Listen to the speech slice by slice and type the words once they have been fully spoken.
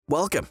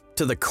Welcome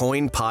to the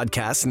Coin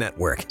Podcast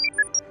Network.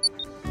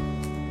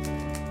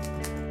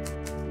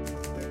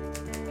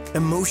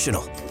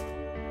 Emotional,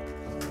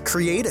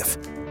 creative,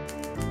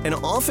 and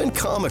often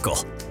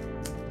comical.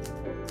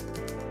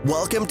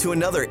 Welcome to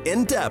another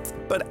in-depth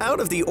but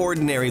out of the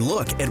ordinary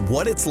look at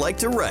what it's like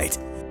to write.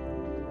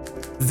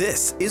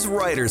 This is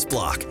Writer's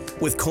Block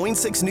with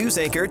Coin6 news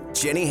anchor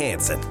Jenny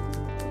Hansen.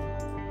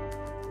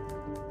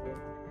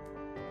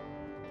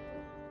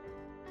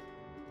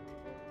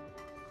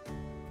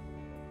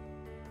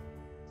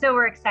 So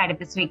we're excited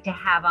this week to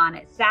have on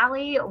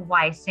Sally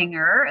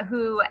Weisinger,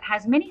 who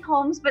has many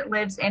homes but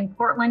lives in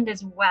Portland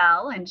as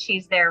well, and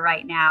she's there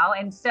right now.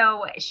 And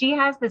so she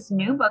has this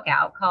new book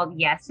out called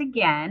Yes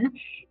Again.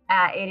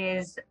 It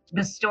is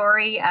the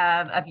story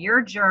of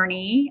your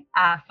journey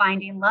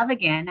finding love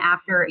again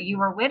after you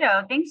were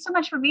widowed. Thanks so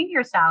much for being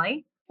here,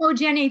 Sally. Oh,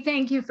 Jenny,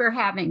 thank you for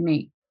having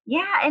me.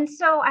 Yeah. And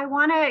so I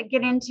want to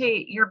get into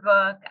your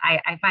book.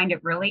 I find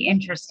it really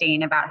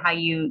interesting about how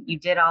you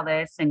did all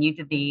this and you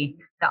did the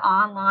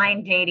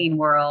online dating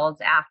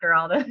world after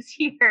all those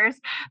years.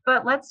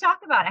 But let's talk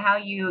about how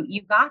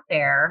you got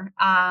there.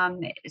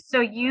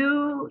 So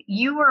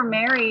you were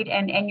married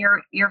and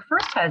your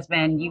first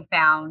husband you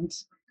found,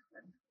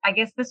 I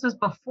guess this was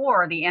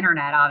before the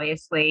internet,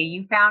 obviously.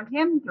 You found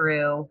him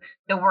through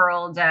the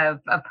world of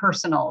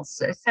personals.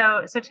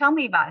 So tell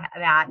me about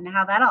that and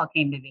how that all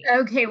came to be.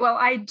 Okay, well,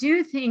 I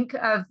do think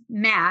of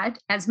Matt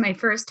as my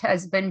first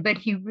husband, but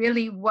he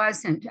really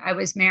wasn't. I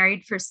was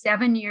married for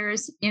 7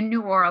 years in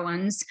New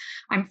Orleans.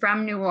 I'm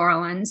from New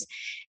Orleans.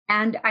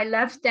 And I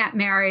left that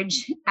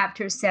marriage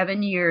after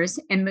 7 years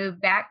and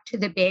moved back to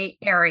the Bay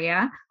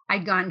Area.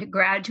 I'd gone to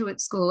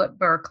graduate school at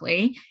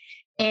Berkeley.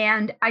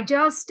 And I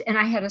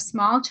had a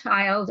small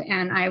child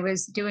and I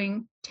was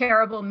doing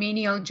terrible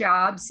menial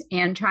jobs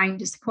and trying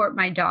to support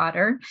my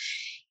daughter.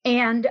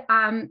 And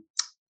I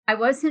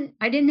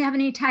didn't have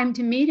any time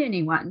to meet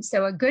anyone.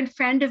 So a good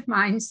friend of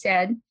mine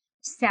said,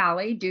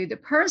 Sally, do the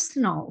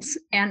personals.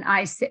 And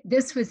I said,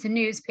 this was the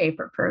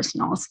newspaper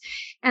personals.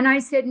 And I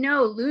said,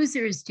 no,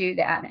 losers do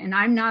that. And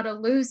I'm not a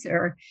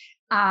loser.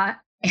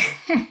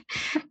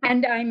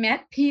 And I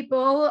met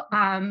people,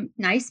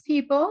 nice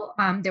people.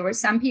 There were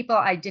some people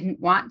I didn't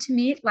want to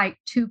meet, like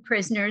 2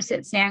 prisoners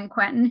at San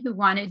Quentin who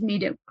wanted me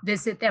to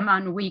visit them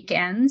on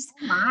weekends.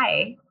 Oh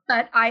my.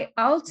 But I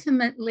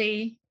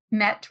ultimately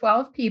met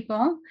 12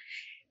 people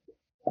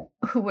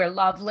who were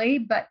lovely,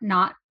 but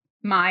not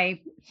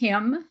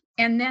him.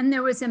 And then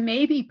there was a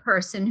maybe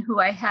person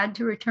who I had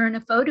to return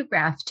a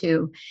photograph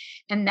to.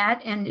 And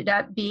that ended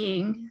up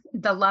being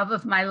the love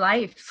of my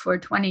life for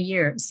 20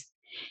 years.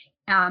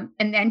 And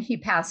then he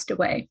passed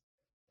away.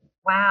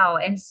 Wow.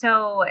 And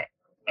so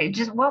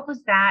just what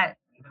was that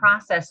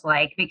process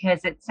like?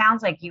 Because it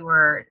sounds like you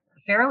were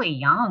fairly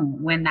young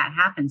when that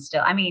happened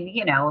still. I mean,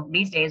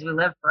 these days we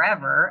live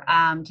forever.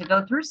 To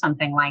go through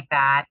something like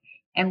that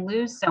and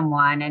lose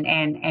someone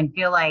and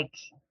feel like,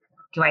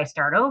 do I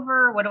start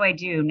over? What do I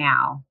do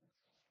now?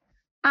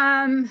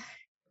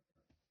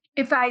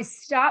 If I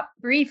stop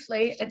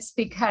briefly, it's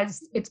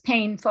because it's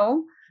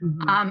painful.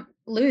 Mm-hmm.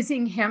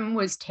 Losing him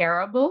was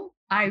terrible.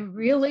 I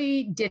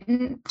really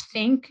didn't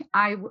think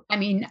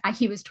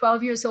he was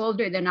 12 years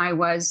older than I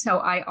was. So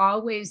I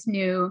always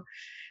knew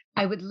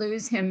I would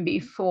lose him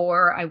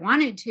before I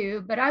wanted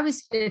to, but I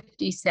was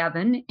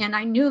 57 and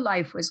I knew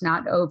life was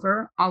not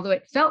over, although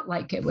it felt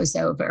like it was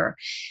over.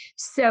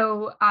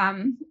 So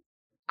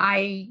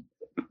I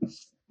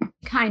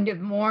kind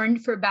of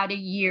mourned for about a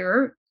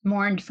year,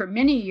 mourned for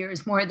many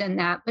years more than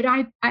that. But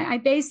I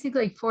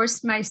basically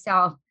forced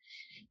myself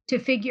to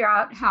figure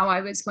out how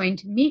I was going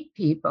to meet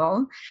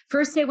people.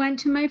 First, I went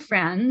to my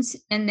friends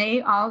and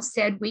they all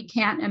said, we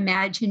can't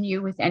imagine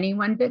you with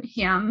anyone but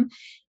him.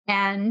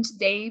 And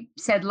they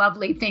said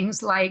lovely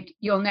things like,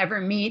 you'll never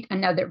meet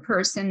another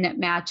person that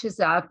matches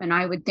up. And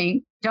I would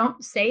think,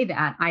 don't say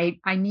that.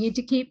 I need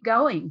to keep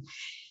going.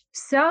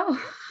 So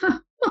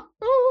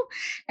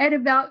at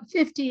about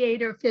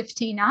 58 or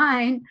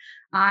 59,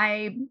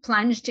 I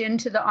plunged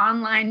into the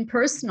online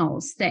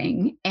personals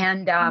thing.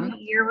 And what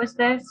year was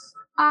this?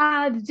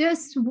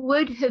 This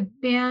would have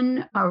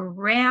been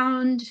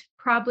around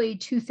probably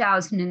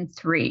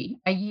 2003,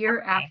 a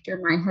year after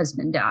my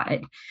husband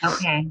died.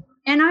 Okay.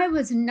 And I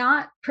was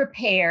not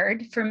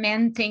prepared for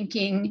men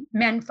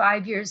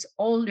 5 years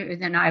older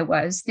than I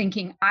was,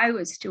 thinking I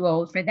was too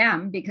old for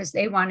them because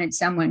they wanted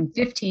someone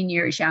 15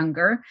 years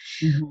younger.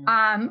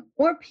 Mm-hmm.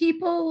 Or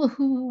people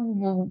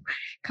who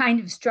kind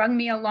of strung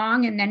me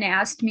along and then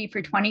asked me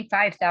for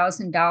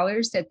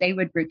 $25,000 that they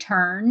would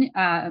return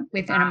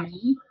within a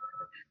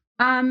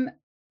month.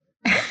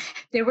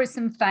 There were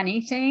some funny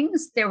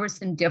things. There were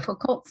some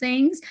difficult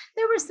things.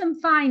 There were some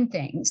fine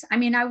things. I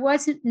mean, I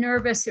wasn't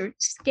nervous or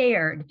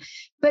scared,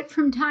 but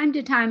from time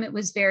to time, it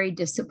was very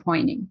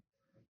disappointing.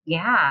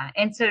 Yeah.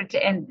 And so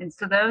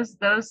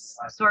those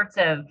sorts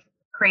of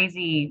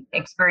crazy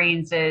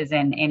experiences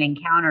and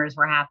encounters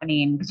were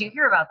happening because you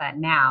hear about that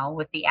now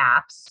with the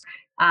apps.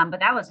 But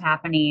that was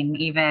happening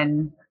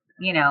even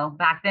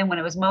back then when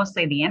it was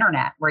mostly the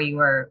internet where you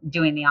were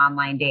doing the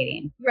online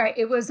dating. Right.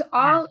 It was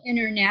all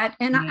internet.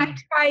 And I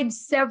tried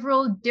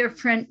several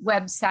different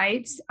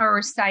websites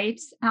or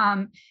sites.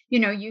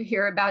 You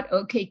hear about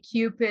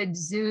OkCupid,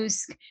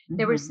 Zeus.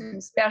 There were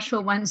some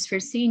special ones for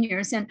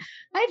seniors. And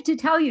I have to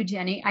tell you,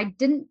 Jenny, I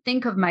didn't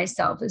think of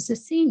myself as a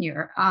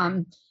senior.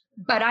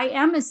 But I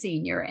am a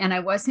senior, and I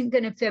wasn't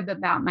going to fib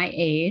about my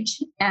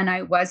age, and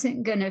I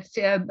wasn't going to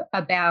fib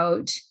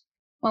about,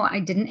 well,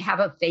 I didn't have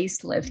a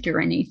facelift or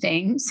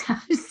anything.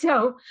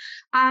 So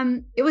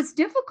it was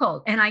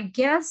difficult. And I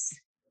guess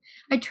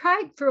I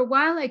tried for a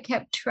while, I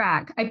kept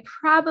track. I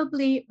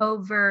probably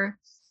over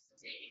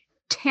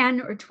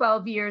 10 or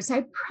 12 years,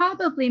 I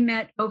probably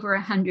met over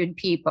 100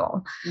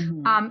 people.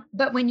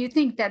 But when you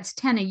think that's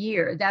 10 a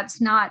year,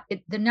 that's not,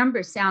 the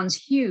number sounds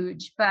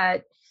huge,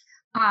 but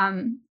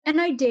and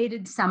I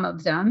dated some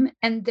of them,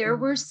 and there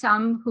were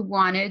some who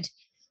wanted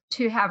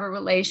to have a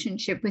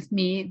relationship with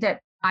me that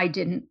I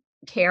didn't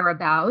care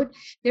about.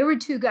 There were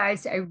two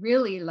guys I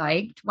really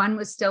liked. One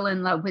was still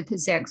in love with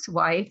his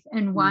ex-wife,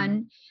 and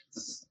one,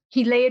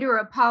 he later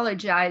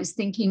apologized,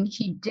 thinking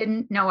he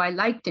didn't know I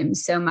liked him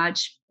so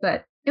much,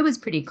 but it was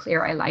pretty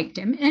clear I liked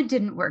him, and it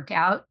didn't work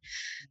out.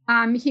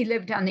 He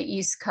lived on the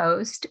East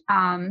Coast,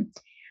 and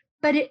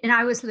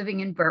I was living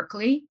in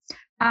Berkeley.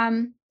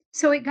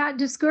 So it got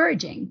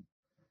discouraging.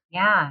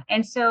 Yeah.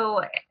 And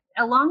so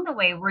along the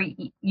way, were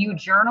you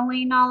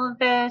journaling all of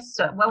this?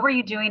 What were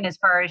you doing as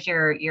far as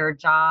your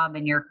job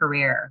and your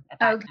career at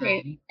that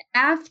time?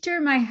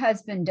 After my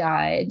husband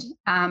died,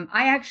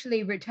 I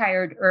actually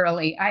retired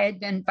early. I had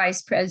been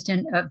vice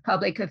president of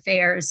public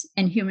affairs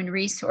and human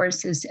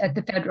resources at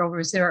the Federal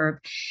Reserve.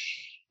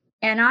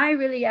 And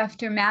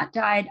after Matt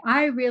died,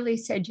 I really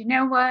said, you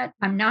know what?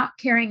 I'm not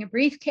carrying a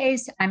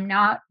briefcase. I'm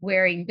not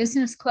wearing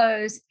business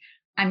clothes.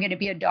 I'm going to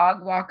be a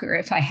dog walker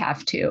if I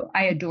have to.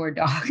 I adore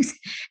dogs,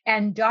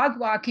 and dog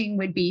walking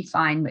would be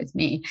fine with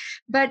me.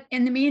 But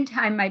in the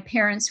meantime, my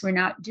parents were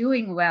not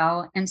doing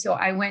well. And so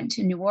I went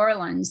to New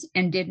Orleans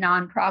and did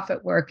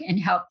nonprofit work and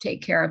helped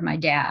take care of my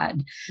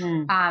dad.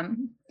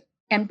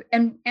 And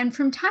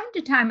from time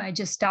to time, I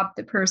just stopped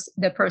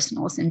the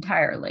personals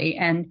entirely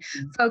and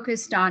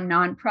focused on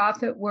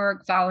nonprofit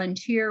work,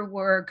 volunteer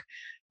work.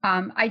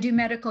 I do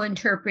medical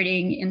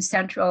interpreting in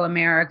Central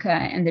America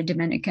and the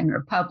Dominican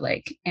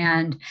Republic,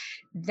 and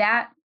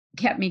that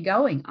kept me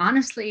going.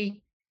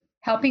 Honestly,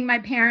 helping my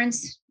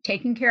parents,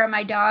 taking care of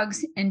my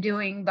dogs, and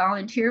doing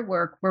volunteer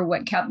work were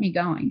what kept me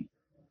going.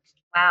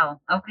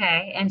 Wow.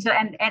 Okay. And so,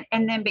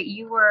 and then, but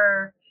you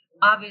were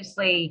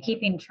obviously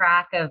keeping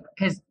track of,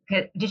 because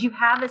did you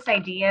have this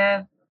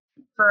idea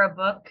for a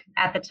book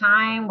at the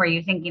time? Were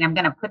you thinking, I'm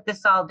going to put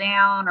this all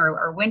down,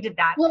 or when did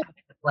that come into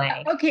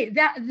play? Okay,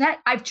 that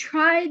I've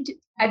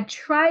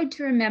tried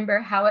to remember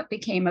how it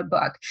became a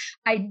book.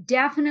 I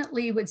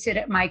definitely would sit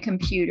at my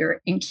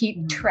computer and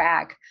keep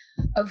track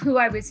of who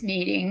I was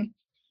meeting,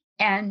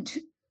 and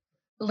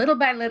little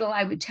by little,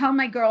 I would tell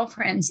my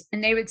girlfriends,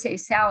 and they would say,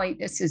 Sally,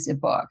 this is a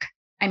book.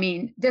 I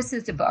mean, this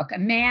is a book. A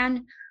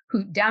man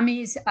who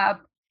dummies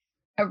up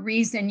a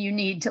reason you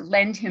need to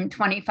lend him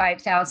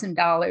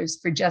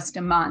 $25,000 for just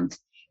a month.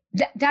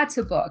 That's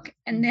a book.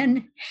 And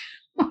then,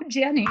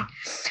 Jenny,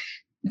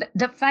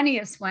 the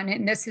funniest one,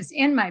 and this is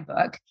in my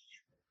book,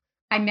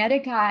 I met a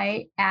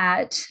guy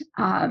at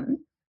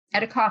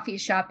a coffee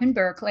shop in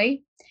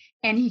Berkeley,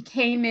 and he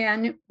came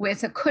in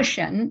with a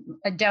cushion,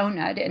 a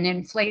donut, an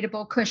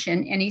inflatable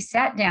cushion, and he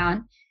sat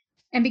down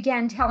and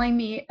began telling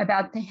me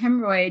about the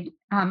hemorrhoid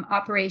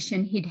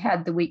operation he'd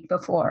had the week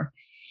before.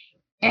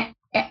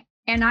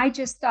 And I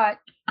just thought,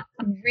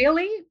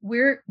 really?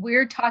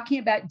 We're talking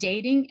about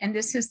dating, and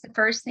this is the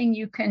first thing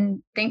you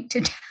can think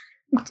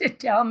to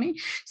tell me?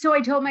 So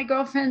I told my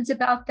girlfriends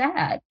about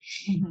that.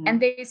 And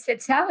they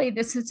said, Sally,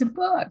 this is a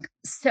book.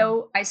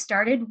 So I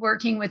started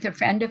working with a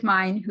friend of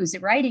mine who's a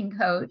writing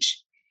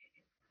coach,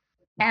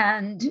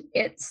 and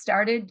it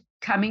started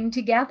coming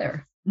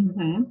together.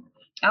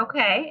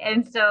 Okay.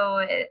 And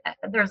so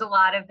there's a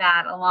lot of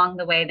that along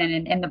the way then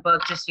in the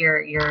book, just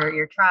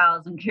your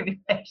trials and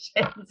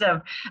tribulations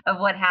of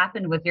what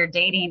happened with your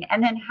dating.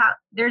 And then how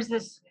there's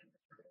this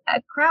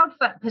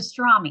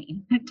pastrami.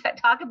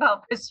 Talk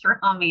about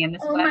pastrami in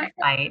this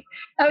website.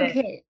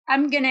 Okay.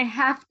 I'm going to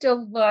have to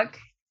look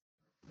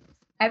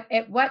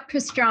at what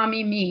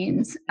pastrami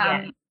means.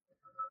 Yes.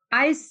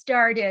 I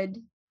started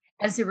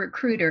as a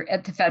recruiter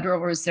at the Federal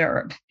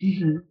Reserve,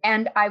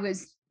 and I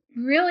was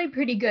really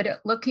pretty good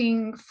at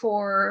looking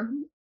for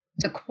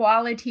the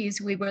qualities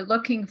we were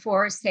looking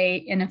for, say,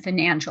 in a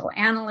financial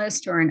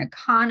analyst or an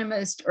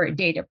economist or a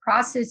data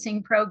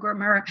processing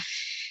programmer.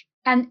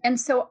 And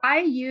so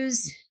I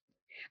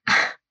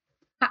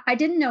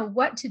didn't know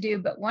what to do,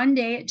 but one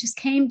day it just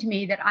came to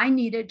me that I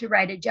needed to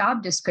write a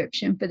job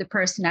description for the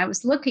person I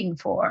was looking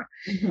for.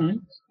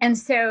 And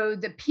so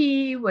the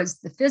P was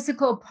the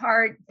physical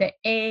part, the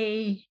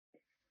A,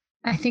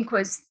 I think,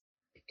 was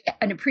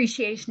an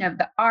appreciation of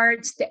the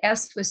arts. The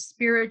S was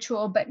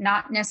spiritual, but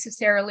not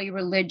necessarily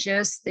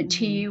religious. The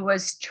T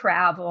was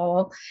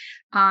travel.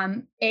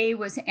 A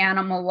was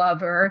animal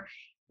lover.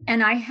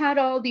 And I had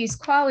all these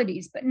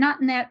qualities, but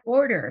not in that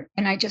order.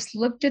 And I just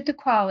looked at the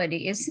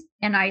qualities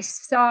and I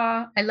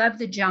love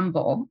the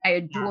jumble. I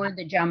adore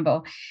the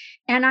jumble.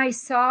 And I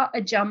saw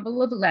a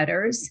jumble of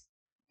letters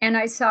and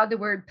I saw the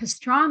word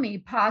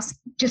pastrami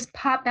just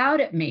pop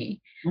out at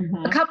me.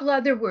 A couple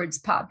other words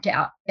popped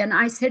out. And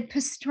I said,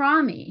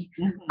 pastrami.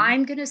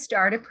 I'm going to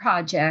start a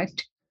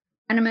project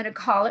and I'm going to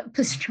call it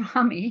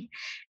pastrami,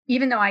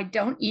 even though I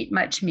don't eat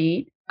much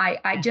meat.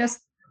 I just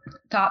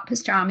thought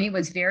pastrami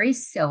was very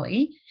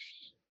silly.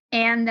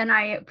 And then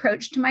I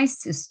approached my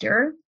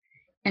sister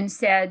and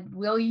said,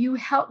 will you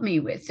help me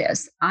with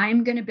this?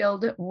 I'm going to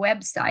build a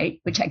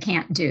website, which I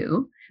can't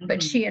do,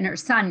 but she and her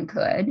son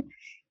could.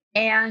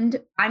 And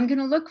I'm going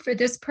to look for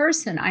this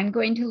person. I'm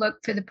going to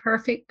look for the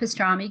perfect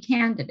pastrami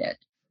candidate.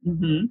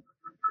 Do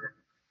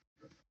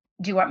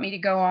you want me to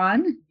go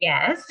on?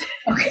 Yes.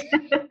 Okay.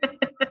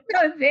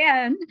 So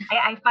then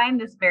I find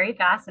this very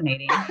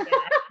fascinating. Yeah.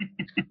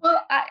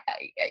 Well, I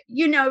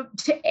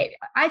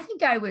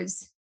think I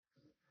was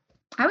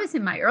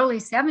in my early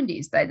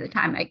 70s by the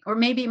time or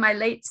maybe my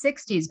late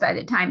 60s by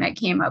the time I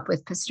came up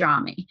with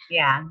pastrami.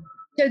 Yeah.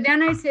 So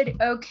then I said,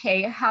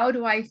 okay, how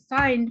do I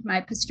find my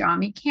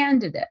pastrami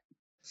candidate?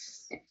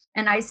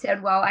 And I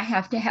said, well, I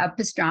have to have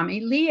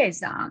pastrami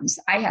liaisons.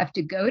 I have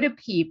to go to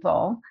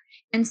people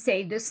and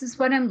say, this is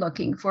what I'm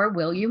looking for.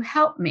 Will you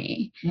help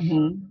me?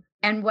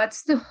 And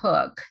what's the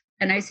hook?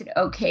 And I said,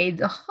 okay,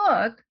 the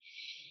hook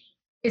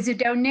is a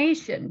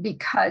donation,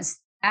 because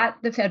at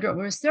the Federal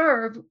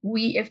Reserve,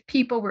 if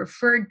people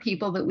referred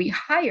people that we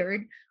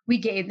hired, we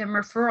gave them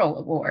referral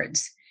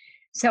awards.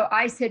 So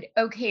I said,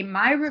 okay,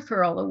 my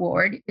referral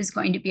award is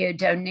going to be a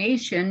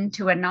donation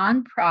to a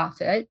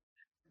nonprofit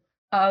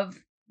of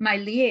my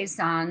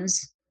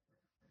liaison's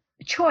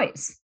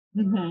choice.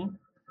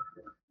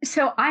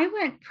 So I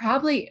went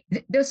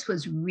this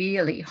was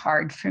really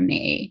hard for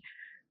me.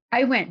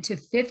 I went to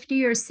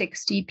 50 or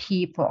 60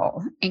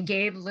 people and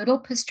gave little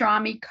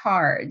pastrami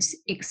cards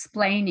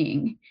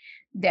explaining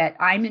that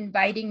I'm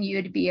inviting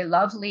you to be a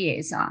love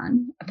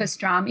liaison, a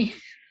pastrami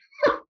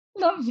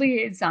love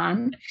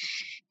liaison,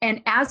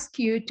 and ask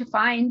you to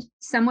find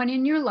someone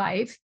in your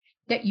life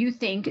that you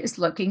think is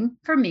looking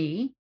for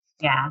me.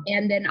 Yeah.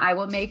 And then I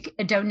will make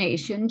a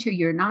donation to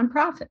your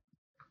nonprofit.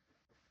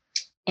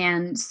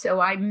 And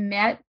so I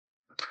met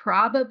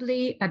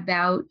probably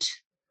about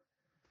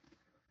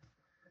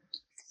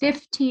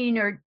 15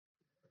 or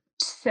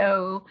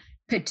so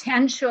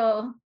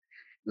potential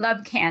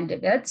love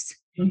candidates.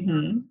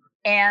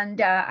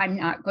 And I'm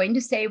not going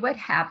to say what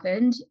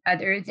happened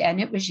other than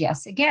it was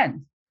yes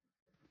again.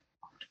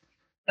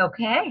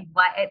 Okay.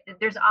 Well,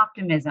 there's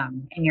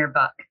optimism in your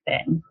book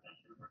then.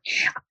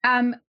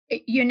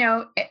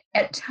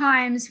 At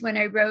times when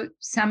I wrote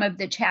some of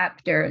the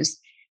chapters,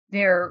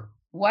 there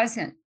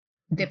wasn't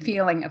the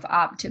feeling of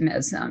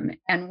optimism.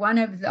 And one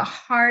of the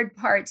hard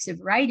parts of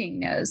writing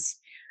this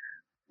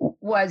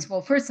was,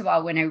 well, first of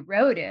all, when I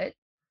wrote it,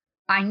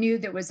 I knew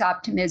there was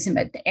optimism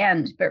at the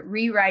end, but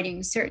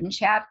rewriting certain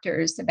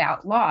chapters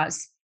about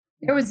loss,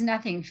 there was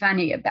nothing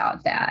funny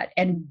about that.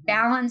 And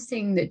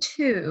balancing the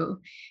two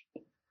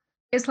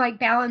is like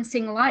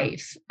balancing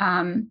life.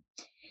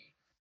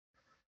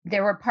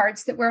 There were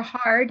parts that were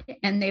hard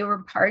and there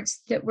were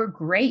parts that were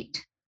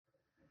great.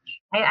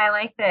 I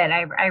like that.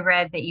 I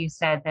read that you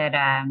said that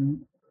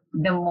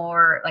the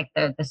more, like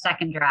the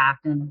second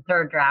draft and the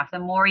third draft, the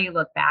more you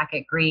look back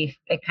at grief,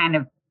 it kind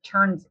of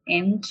turns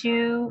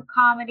into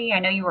comedy. I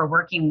know you were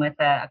working with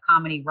a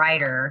comedy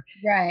writer,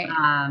 right?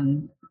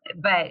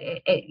 But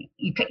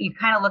you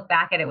kind of look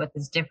back at it with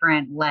this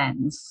different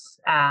lens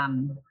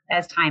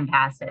as time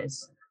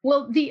passes.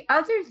 Well, the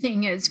other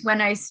thing is, when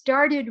I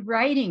started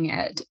writing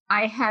it,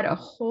 I had a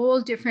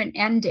whole different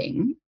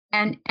ending,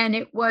 and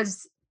it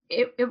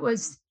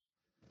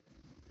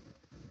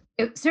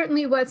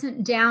certainly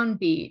wasn't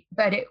downbeat,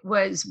 but it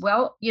was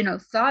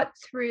thought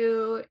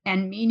through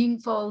and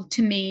meaningful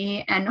to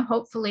me, and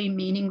hopefully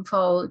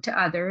meaningful to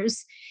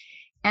others.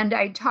 And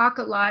I talk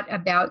a lot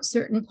about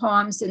certain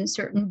poems and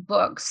certain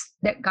books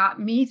that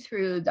got me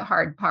through the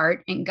hard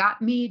part and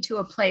got me to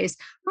a place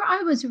where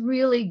I was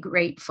really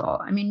grateful.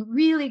 I mean,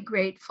 really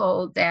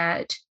grateful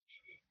that,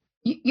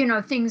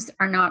 things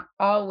are not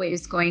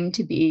always going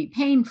to be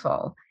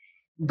painful,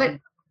 but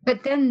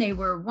then they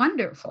were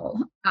wonderful.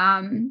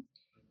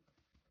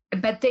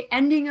 But the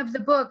ending of the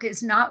book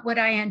is not what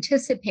I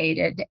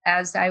anticipated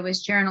as I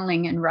was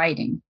journaling and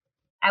writing.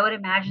 I would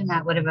imagine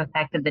that would have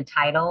affected the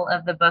title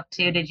of the book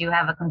too. Did you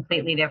have a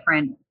completely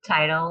different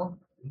title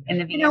in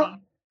the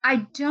beginning?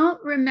 I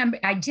don't remember.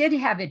 I did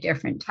have a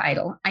different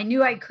title. I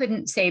knew I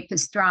couldn't say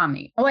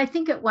pastrami. Oh, I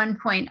think at one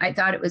point I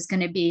thought it was going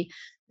to be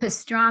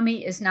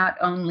pastrami is not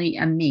only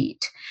a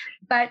meat,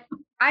 but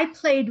I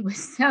played with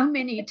so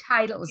many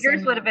titles.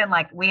 Yours would have been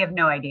like, we have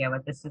no idea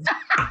what this is.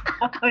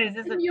 What is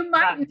this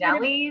about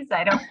delis?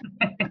 I don't.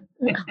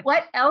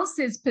 What else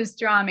is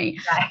pastrami?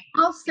 Right.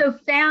 I also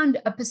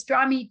found a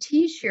pastrami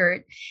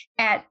T-shirt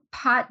at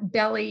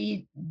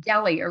Potbelly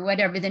Deli or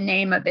whatever the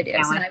name of it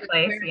is.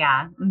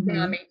 Yeah,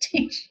 pastrami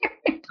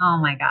T-shirt. Oh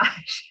my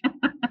gosh.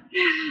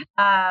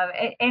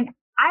 And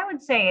I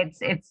would say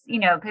it's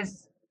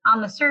because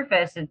on the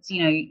surface it's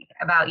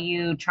about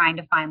you trying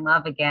to find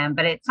love again,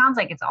 but it sounds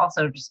like it's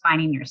also just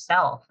finding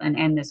yourself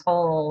and this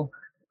whole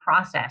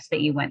process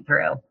that you went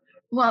through.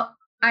 Well,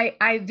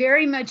 I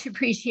very much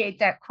appreciate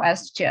that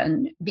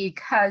question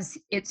because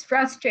it's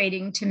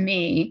frustrating to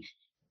me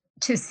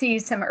to see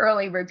some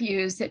early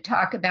reviews that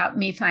talk about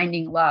me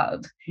finding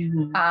love.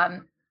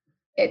 Mhm.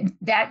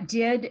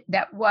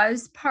 That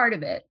was part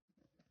of it,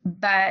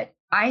 but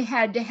I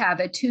had to have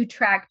a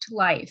two-tracked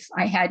life.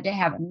 I had to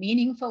have a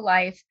meaningful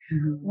life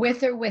Mhm.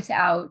 with or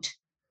without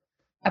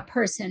a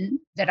person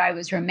that I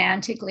was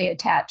romantically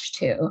attached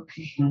to.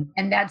 Mhm.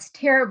 And that's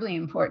terribly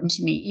important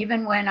to me.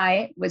 Even when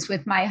I was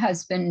with my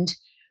husband,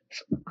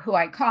 who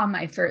I call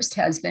my first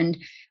husband,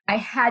 I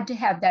had to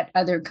have that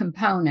other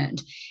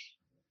component.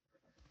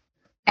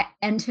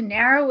 And to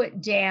narrow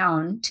it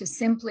down to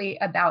simply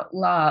about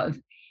love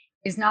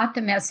is not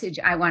the message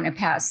I want to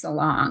pass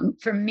along.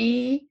 For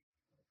me,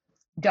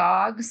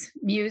 dogs,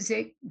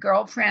 music,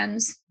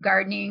 girlfriends,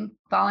 gardening,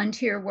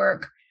 volunteer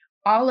work,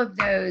 all of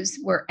those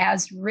were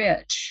as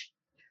rich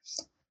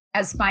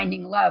as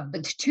finding love,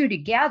 but the two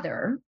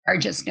together are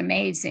just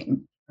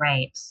amazing.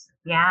 Right.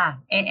 Yeah.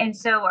 And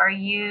so are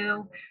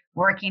you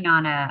working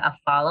on a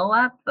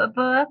follow-up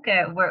book?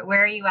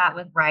 Where are you at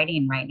with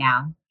writing right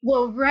now?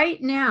 Well,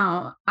 right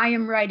now, I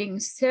am writing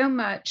so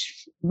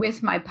much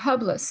with my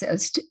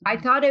publicist. I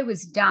thought I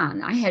was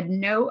done. I had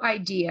no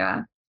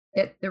idea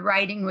that the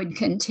writing would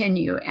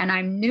continue. And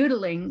I'm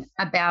noodling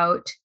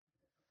about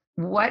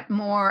what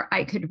more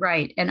I could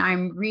write. And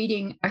I'm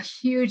reading a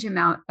huge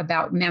amount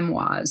about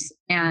memoirs.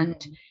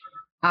 And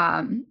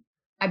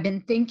I've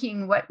been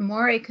thinking what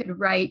more I could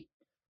write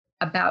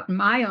about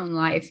my own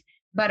life.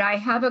 But I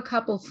have a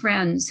couple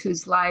friends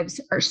whose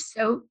lives are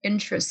so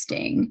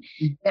interesting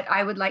that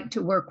I would like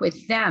to work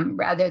with them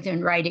rather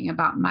than writing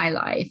about my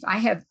life. I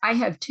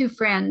have two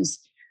friends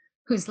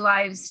whose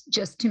lives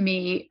just to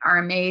me are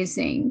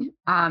amazing.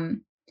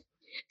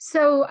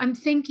 So I'm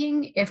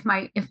thinking if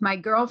my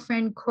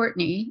girlfriend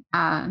Courtney,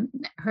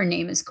 her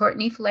name is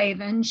Courtney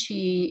Flavin.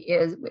 She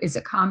is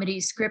a comedy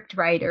script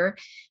writer.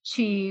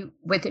 She,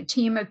 with a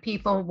team of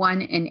people,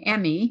 won an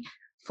Emmy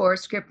for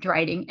script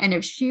writing. And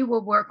if she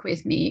will work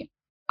with me,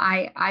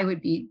 I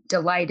would be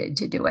delighted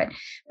to do it.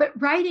 But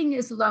writing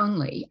is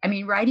lonely. I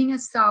mean, writing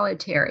is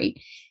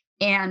solitary.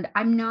 And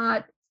I'm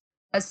not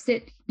a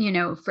sit,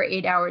 for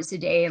 8 hours a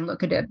day and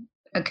look at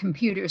a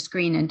computer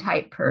screen and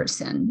type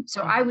person.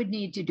 So I would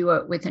need to do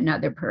it with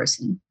another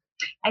person.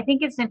 I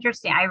think it's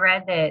interesting. I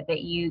read that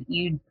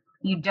you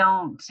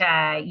don't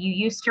you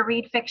used to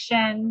read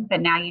fiction,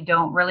 but now you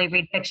don't really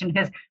read fiction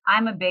because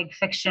I'm a big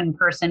fiction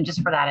person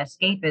just for that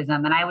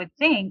escapism. And I would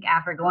think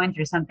after going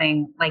through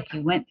something like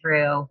you went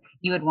through,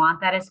 you would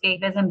want that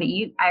escapism.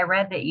 But I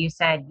read that you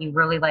said you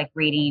really like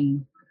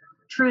reading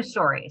true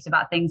stories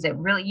about things that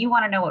really you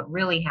want to know what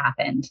really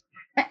happened.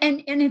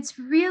 And it's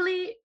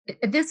really,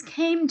 this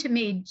came to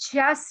me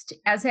just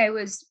as I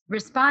was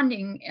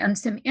responding on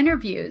some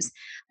interviews.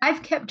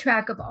 I've kept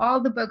track of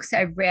all the books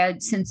I've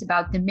read since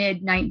about the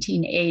mid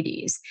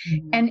 1980s.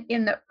 Mhm. And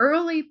in the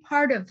early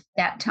part of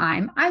that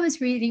time, I was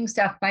reading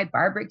stuff by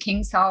Barbara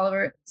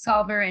Kingsolver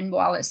and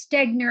Wallace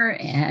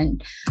Stegner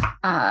and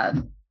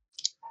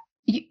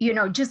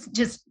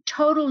just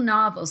total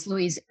novels,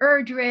 Louise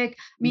Erdrich. I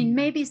mean,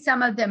 maybe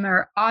some of them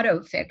are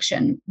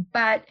autofiction,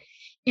 but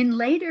in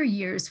later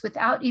years,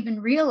 without even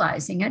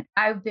realizing it,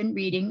 I've been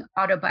reading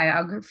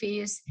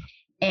autobiographies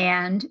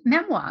and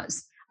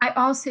memoirs. I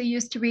also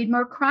used to read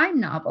more crime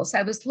novels.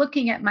 I was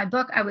looking at my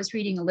book. I was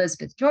reading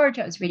Elizabeth George.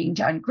 I was reading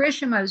John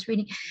Grisham. I was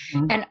reading,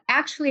 and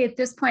actually at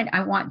this point,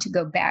 I want to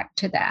go back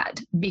to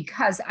that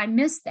because I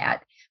miss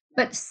that.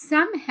 But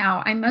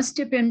somehow I must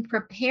have been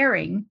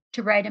preparing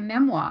to write a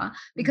memoir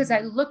because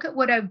I look at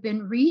what I've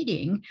been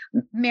reading,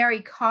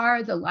 Mary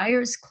Karr, The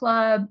Liars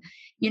Club,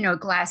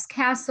 Glass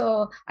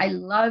Castle. I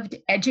loved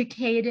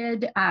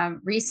Educated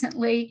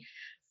recently,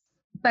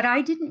 but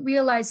I didn't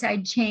realize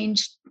I'd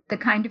changed the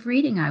kind of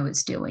reading I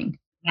was doing.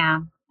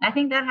 Yeah. I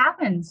think that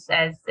happens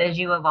as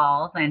you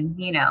evolve and,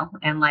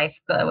 and life,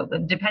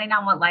 depending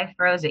on what life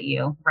throws at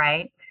you,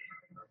 right?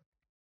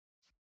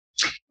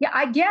 Yeah,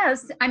 I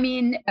guess. I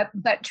mean,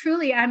 but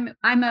truly, I'm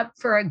up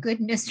for a good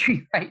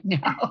mystery right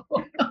now.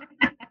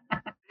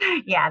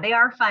 Yeah, they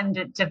are fun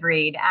to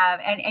read.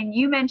 And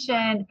you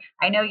mentioned,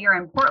 I know you're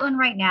in Portland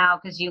right now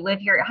because you live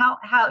here.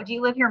 How do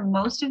you live here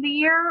most of the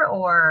year,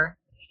 or?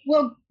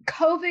 Well,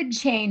 COVID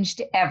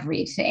changed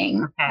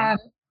everything. Okay.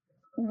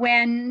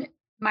 When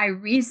my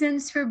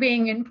reasons for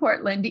being in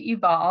Portland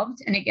evolved,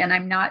 and again,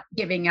 I'm not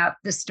giving up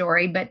the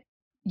story, but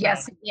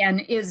yes, Right. again,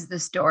 is the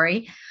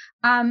story.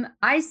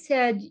 I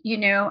said,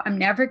 I'm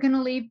never going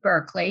to leave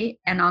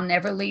Berkeley and I'll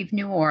never leave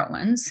New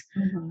Orleans.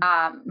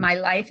 Mhm. My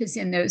life is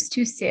in those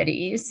two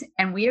cities.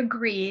 And we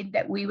agreed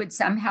that we would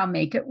somehow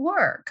make it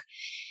work.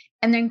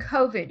 And then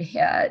COVID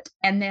hit.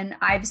 And then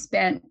I've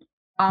spent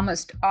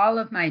almost all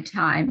of my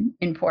time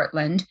in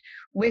Portland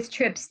with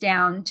trips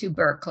down to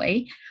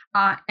Berkeley.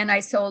 And I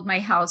sold my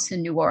house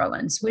in New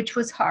Orleans, which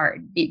was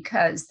hard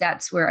because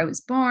that's where I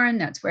was born.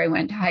 That's where I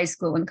went to high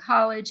school and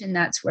college. And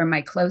that's where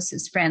my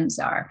closest friends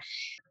are.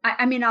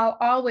 I mean, I'll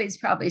always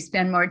probably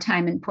spend more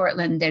time in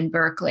Portland than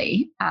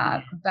Berkeley.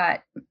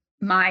 But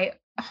my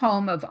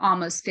home of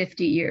almost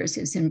 50 years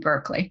is in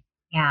Berkeley.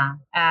 Yeah.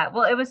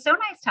 Well, it was so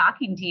nice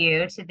talking to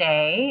you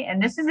today.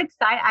 And this is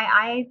exciting.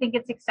 I think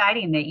it's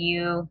exciting that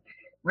you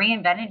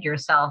reinvented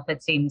yourself,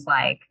 it seems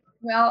like.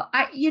 Well,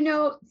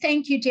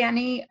 thank you,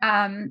 Jenny.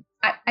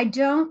 I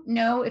don't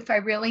know if I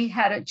really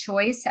had a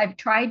choice. I've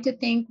tried to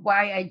think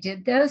why I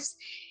did this.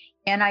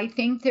 And I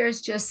think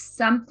there's just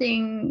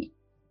something.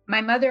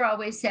 My mother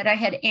always said I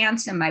had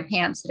ants in my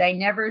pants, that I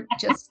never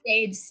just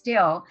stayed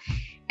still.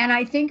 And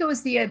I think it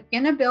was the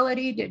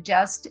inability to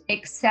just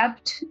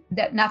accept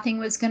that nothing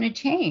was going to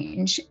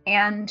change.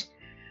 And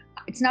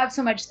it's not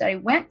so much that I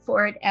went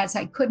for it as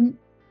I couldn't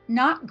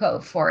not go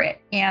for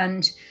it.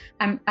 And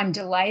I'm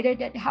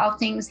delighted at how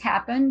things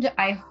happened.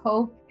 I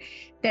hope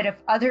that if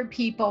other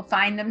people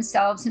find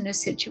themselves in a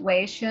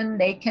situation,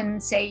 they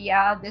can say,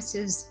 yeah, this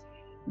is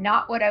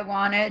not what I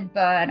wanted,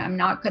 but I'm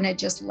not going to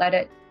just let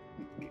it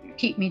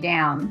keep me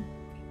down.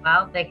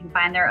 Well, they can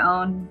find their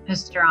own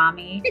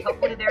pastrami.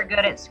 Hopefully they're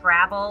good at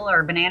Scrabble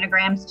or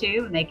bananagrams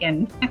too, and they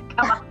can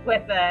come up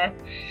with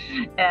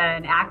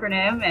an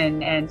acronym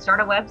and start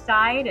a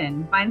website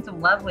and find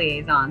some love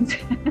liaisons.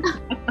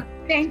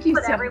 Thank you.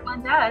 But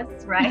everyone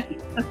does,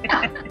 right?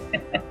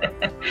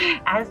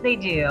 As they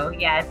do.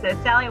 Yes. So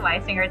Sally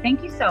Weisinger,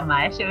 thank you so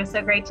much. It was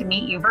so great to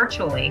meet you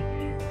virtually.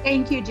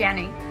 Thank you,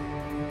 Jenny.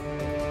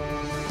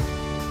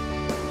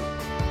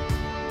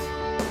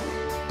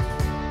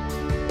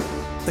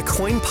 The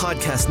KOIN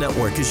Podcast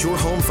Network is your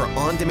home for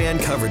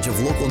on-demand coverage of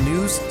local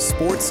news,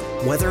 sports,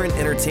 weather, and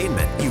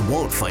entertainment you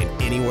won't find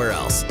anywhere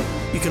else.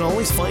 You can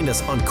always find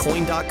us on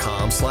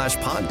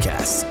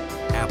KOIN.com/podcasts,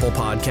 Apple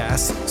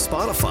Podcasts,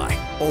 Spotify,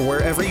 or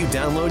wherever you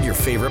download your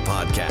favorite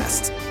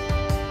podcasts.